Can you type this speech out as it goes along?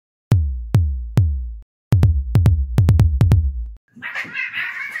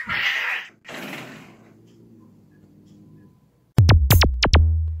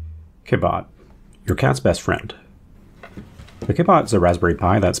Kibbot, your cat's best friend. The Kibbot is a Raspberry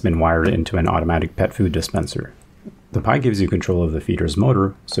Pi that's been wired into an automatic pet food dispenser. The Pi gives you control of the feeder's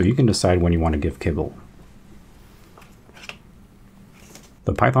motor, so you can decide when you want to give kibble.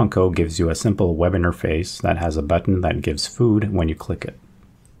 The Python code gives you a simple web interface that has a button that gives food when you click it.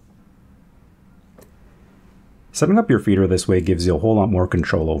 Setting up your feeder this way gives you a whole lot more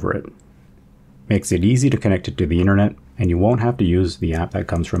control over it. Makes it easy to connect it to the internet, and you won't have to use the app that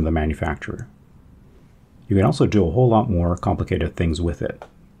comes from the manufacturer. You can also do a whole lot more complicated things with it.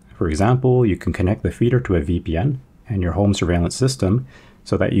 For example, you can connect the feeder to a VPN and your home surveillance system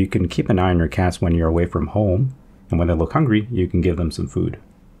so that you can keep an eye on your cats when you're away from home, and when they look hungry, you can give them some food.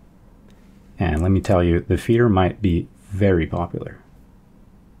 And let me tell you, the feeder might be very popular.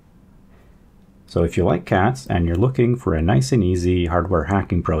 So if you like cats and you're looking for a nice and easy hardware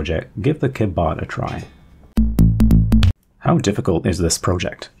hacking project, give the Kibbot a try. How difficult is this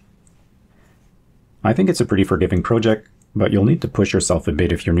project? I think it's a pretty forgiving project, but you'll need to push yourself a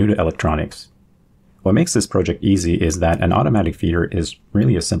bit if you're new to electronics. What makes this project easy is that an automatic feeder is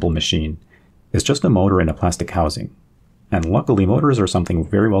really a simple machine. It's just a motor in a plastic housing. And luckily, motors are something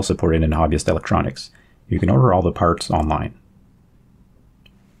very well supported in hobbyist electronics. You can order all the parts online.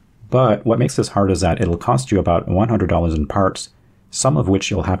 But what makes this hard is that it'll cost you about $100 in parts, some of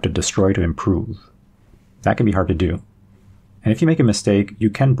which you'll have to destroy to improve. That can be hard to do. And if you make a mistake, you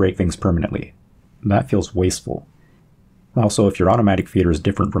can break things permanently. That feels wasteful. Also, if your automatic feeder is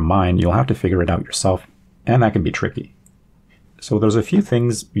different from mine, you'll have to figure it out yourself, and that can be tricky. So there's a few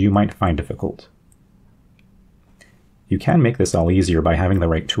things you might find difficult. You can make this all easier by having the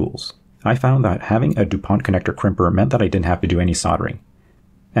right tools. I found that having a DuPont connector crimper meant that I didn't have to do any soldering.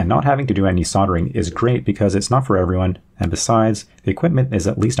 And not having to do any soldering is great because it's not for everyone, and besides, the equipment is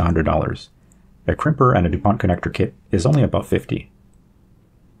at least $100. A crimper and a DuPont connector kit is only about $50.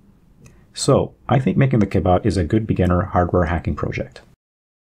 So, I think making the Kibbot is a good beginner hardware hacking project.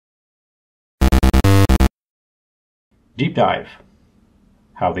 Deep dive.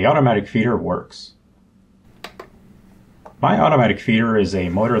 How the automatic feeder works. My automatic feeder is a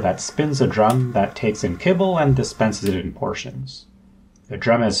motor that spins a drum that takes in kibble and dispenses it in portions. The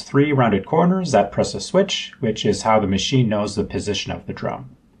drum has 3 rounded corners that press a switch, which is how the machine knows the position of the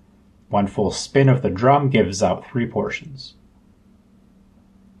drum. One full spin of the drum gives out 3 portions.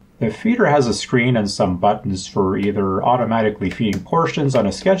 The feeder has a screen and some buttons for either automatically feeding portions on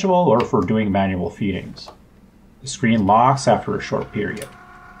a schedule or for doing manual feedings. The screen locks after a short period.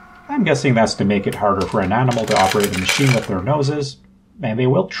 I'm guessing that's to make it harder for an animal to operate the machine with their noses, and they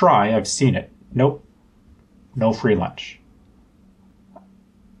will try, I've seen it. Nope, no free lunch.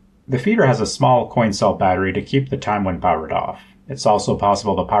 The feeder has a small coin cell battery to keep the time when powered off. It's also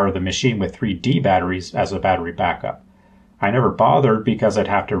possible to power the machine with 3 D batteries as a battery backup. I never bothered because I'd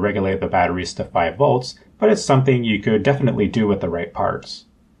have to regulate the batteries to 5 volts, but it's something you could definitely do with the right parts.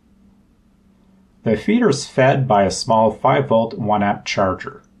 The feeder's fed by a small 5-volt 1-amp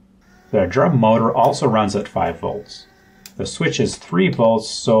charger. The drum motor also runs at 5 volts. The switch is 3 volts,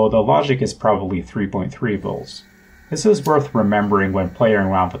 so the logic is probably 3.3 volts. This is worth remembering when playing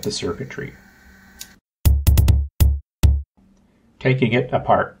around with the circuitry. Taking it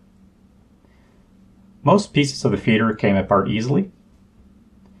apart. Most pieces of the feeder came apart easily.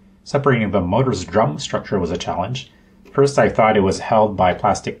 Separating the motor's drum structure was a challenge. First I thought it was held by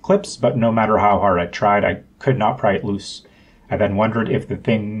plastic clips, but no matter how hard I tried, I could not pry it loose. I then wondered if the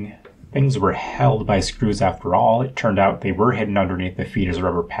things were held by screws after all. It turned out they were hidden underneath the feeder's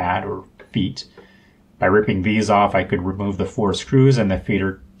rubber pad or feet. By ripping these off, I could remove the 4 screws and the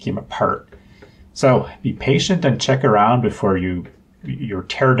feeder came apart. So be patient and check around before your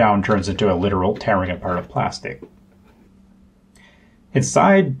teardown turns into a literal tearing apart of plastic.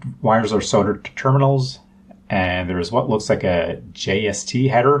 Inside, wires are soldered to terminals, and there is what looks like a JST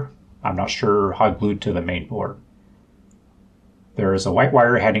header. I'm not sure how glued to the main board. There is a white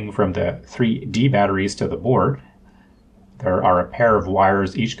wire heading from the 3 D batteries to the board. There are a pair of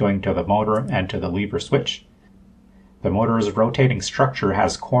wires each going to the motor and to the lever switch. The motor's rotating structure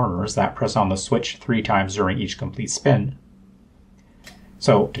has corners that press on the switch 3 times during each complete spin.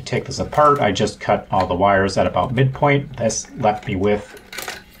 So to take this apart, I just cut all the wires at about midpoint. This left me with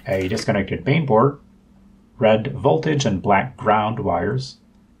a disconnected mainboard, red voltage and black ground wires,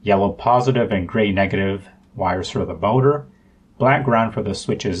 yellow positive and gray negative wires for the motor, black ground for the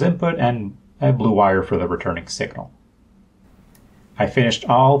switch's input, and a blue wire for the returning signal. I finished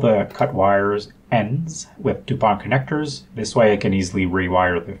all the cut wires ends with DuPont connectors. This way I can easily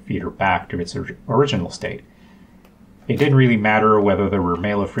rewire the feeder back to its original state. It didn't really matter whether there were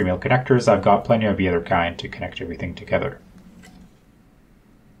male or female connectors. I've got plenty of either kind to connect everything together.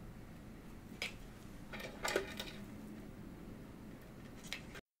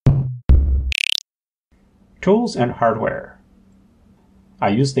 Tools and hardware. I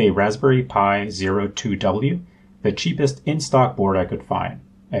used a Raspberry Pi 02W, the cheapest in-stock board I could find.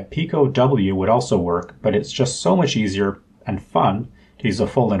 A Pico W would also work, but it's just so much easier and fun to use a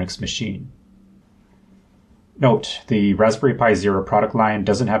full Linux machine. Note, the Raspberry Pi Zero product line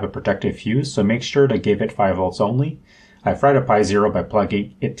doesn't have a protective fuse, so make sure to give it 5 volts only. I fried a Pi Zero by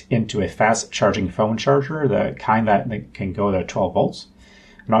plugging it into a fast charging phone charger, the kind that can go to 12 volts.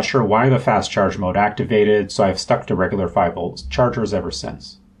 I'm not sure why the fast charge mode activated, so I've stuck to regular 5 volts chargers ever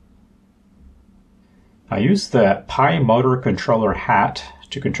since. I used the Pi motor controller hat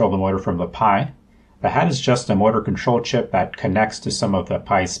to control the motor from the Pi. The hat is just a motor control chip that connects to some of the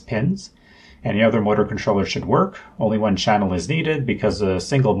Pi's pins. Any other motor controller should work. Only one channel is needed because a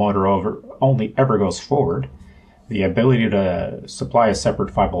single motor only ever goes forward. The ability to supply a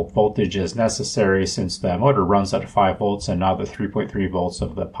separate 5 volt voltage is necessary since the motor runs at 5 volts and not the 3.3 volts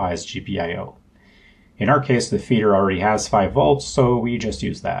of the Pi's GPIO. In our case, the feeder already has 5 volts, so we just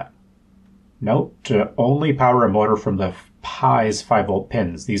use that. Note to only power a motor from the Pi's 5 volt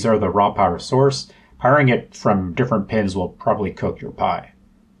pins. These are the raw power source. Powering it from different pins will probably cook your Pi.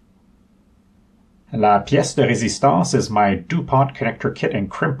 La pièce de résistance is my DuPont connector kit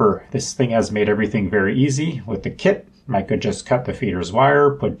and crimper. This thing has made everything very easy. With the kit, I could just cut the feeder's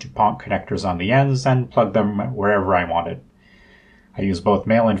wire, put DuPont connectors on the ends, and plug them wherever I wanted. I use both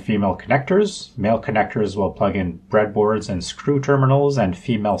male and female connectors. Male connectors will plug in breadboards and screw terminals, and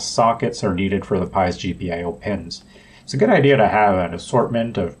female sockets are needed for the Pi's GPIO pins. It's a good idea to have an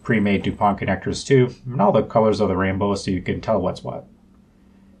assortment of pre-made DuPont connectors too, and all the colors of the rainbow so you can tell what's what.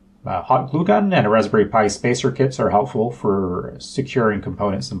 A hot glue gun and a Raspberry Pi spacer kits are helpful for securing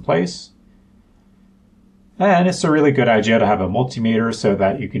components in place. And it's a really good idea to have a multimeter so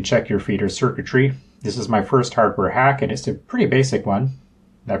that you can check your feeder circuitry. This is my first hardware hack, and it's a pretty basic one.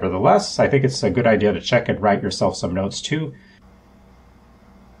 Nevertheless, I think it's a good idea to check and write yourself some notes too.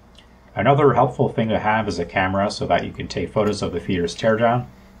 Another helpful thing to have is a camera so that you can take photos of the feeder's teardown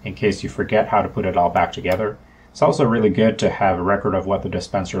in case you forget how to put it all back together. It's also really good to have a record of what the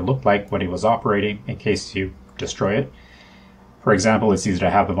dispenser looked like when it was operating in case you destroy it. For example, it's easy to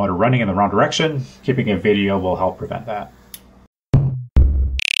have the motor running in the wrong direction. Keeping a video will help prevent that.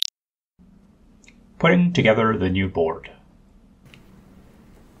 Putting together the new board.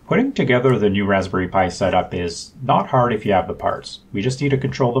 Putting together the new Raspberry Pi setup is not hard if you have the parts. We just need to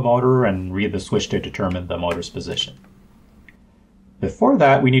control the motor and read the switch to determine the motor's position. Before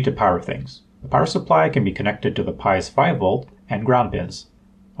that, we need to power things. The power supply can be connected to the Pi's 5 volt and ground pins.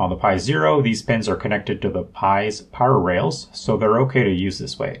 On the Pi Zero, these pins are connected to the Pi's power rails, so they're okay to use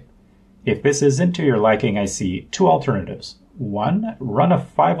this way. If this isn't to your liking, I see two alternatives. One, run a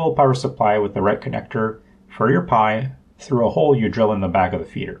 5 volt power supply with the right connector for your Pi through a hole you drill in the back of the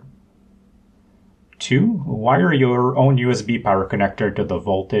feeder. 2, wire your own USB power connector to the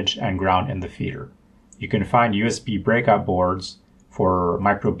voltage and ground in the feeder. You can find USB breakout boards for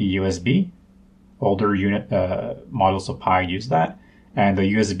micro B USB. Older unit models of Pi use that, and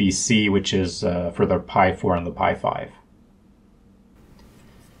the USB-C, which is for the Pi 4 and the Pi 5.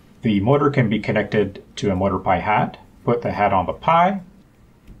 The motor can be connected to a Motor Pi hat. Put the hat on the Pi.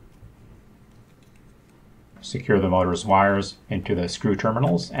 Secure the motor's wires into the screw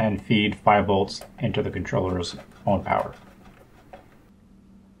terminals and feed 5 volts into the controller's own power.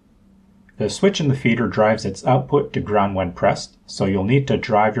 The switch in the feeder drives its output to ground when pressed, so you'll need to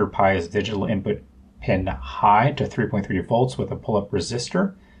drive your Pi's digital input pin high to 3.3 volts with a pull-up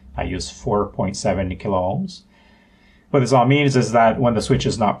resistor. I use 4.7 kilo ohms. What this all means is that when the switch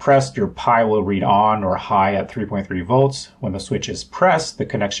is not pressed, your Pi will read on or high at 3.3 volts. When the switch is pressed, the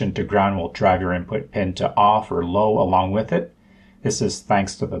connection to ground will drive your input pin to off or low along with it. This is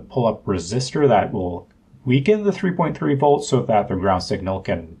thanks to the pull-up resistor that will weaken the 3.3 volts so that the ground signal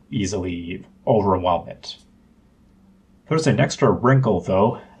can easily overwhelm it. There's an extra wrinkle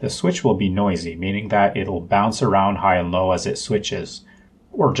though. The switch will be noisy, meaning that it'll bounce around high and low as it switches,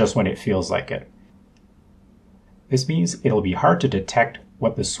 or just when it feels like it. This means it'll be hard to detect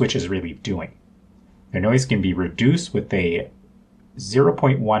what the switch is really doing. The noise can be reduced with a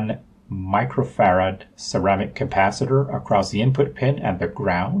 0.1 microfarad ceramic capacitor across the input pin and the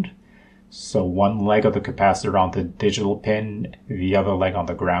ground. So one leg of the capacitor on the digital pin, the other leg on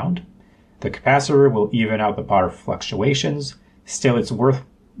the ground. The capacitor will even out the power fluctuations. Still, it's worth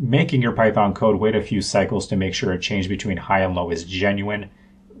making your Python code wait a few cycles to make sure a change between high and low is genuine,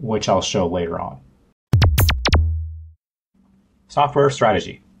 which I'll show later on. Software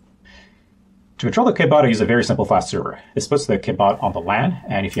strategy. To control the Kibbot, I use a very simple flash server. This puts the Kibbot on the LAN,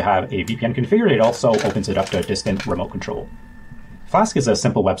 and if you have a VPN configured, it also opens it up to distant remote control. Flask is a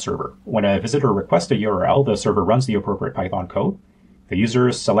simple web server. When a visitor requests a URL, the server runs the appropriate Python code. If the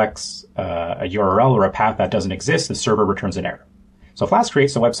user selects a URL or a path that doesn't exist, the server returns an error. So Flask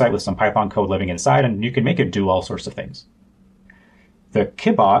creates a website with some Python code living inside, and you can make it do all sorts of things. The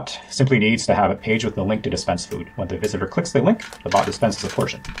Kibbot simply needs to have a page with the link to dispense food. When the visitor clicks the link, the bot dispenses a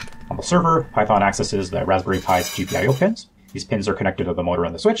portion. On the server, Python accesses the Raspberry Pi's GPIO pins. These pins are connected to the motor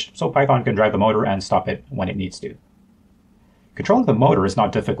and the switch, so Python can drive the motor and stop it when it needs to. Controlling the motor is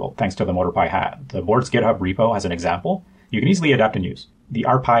not difficult thanks to the MotorPy hat. The board's GitHub repo has an example you can easily adapt and use. The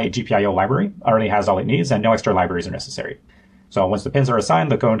RPy GPIO library already has all it needs and no extra libraries are necessary. So once the pins are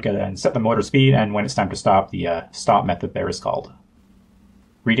assigned, the code can set the motor speed, and when it's time to stop, the stop method there is called.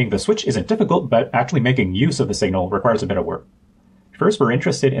 Reading the switch isn't difficult, but actually making use of the signal requires a bit of work. First, we're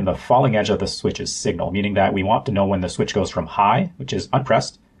interested in the falling edge of the switch's signal, meaning that we want to know when the switch goes from high, which is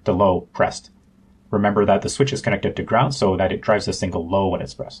unpressed, to low, pressed. Remember that the switch is connected to ground so that it drives the signal low when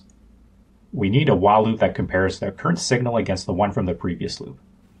it's pressed. We need a while loop that compares the current signal against the one from the previous loop.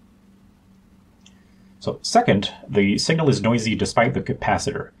 So second, the signal is noisy despite the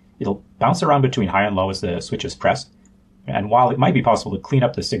capacitor. It'll bounce around between high and low as the switch is pressed. And while it might be possible to clean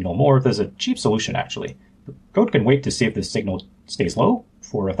up the signal more, there's a cheap solution actually. The code can wait to see if the signal stays low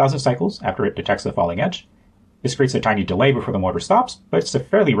for 1,000 cycles after it detects the falling edge. This creates a tiny delay before the motor stops, but it's a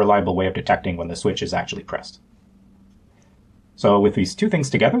fairly reliable way of detecting when the switch is actually pressed. So with these two things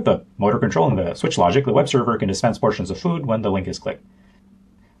together, the motor control and the switch logic, the web server can dispense portions of food when the link is clicked.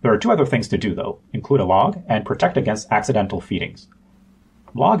 There are two other things to do though: include a log and protect against accidental feedings.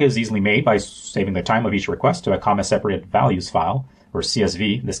 Log is easily made by saving the time of each request to a comma-separated values file, or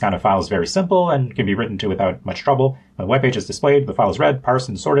CSV. This kind of file is very simple and can be written to without much trouble. When the web page is displayed, the file is read, parsed,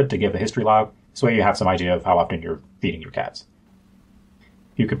 and sorted to give the history log. This way you have some idea of how often you're feeding your cats.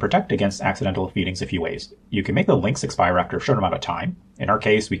 You can protect against accidental feedings a few ways. You can make the links expire after a short amount of time. In our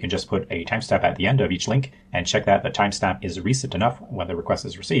case, we can just put a timestamp at the end of each link and check that the timestamp is recent enough when the request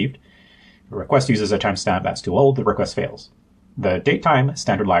is received. If a request uses a timestamp that's too old, the request fails. The datetime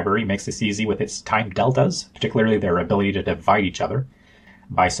standard library makes this easy with its time deltas, particularly their ability to divide each other.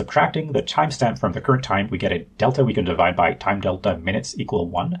 By subtracting the timestamp from the current time, we get a delta we can divide by time delta minutes equal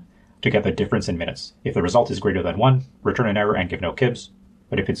 1 to get the difference in minutes. If the result is greater than 1, return an error and give no kibs.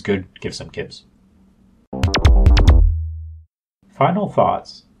 But if it's good, give some kibs. Final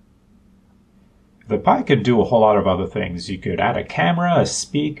thoughts. The Pi could do a whole lot of other things. You could add a camera, a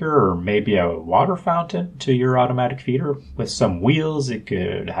speaker, or maybe a water fountain to your automatic feeder. With some wheels, it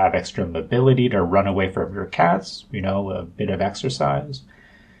could have extra mobility to run away from your cats, a bit of exercise.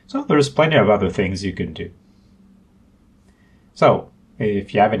 So there's plenty of other things you can do. So,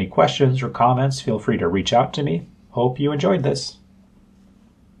 if you have any questions or comments, feel free to reach out to me. Hope you enjoyed this.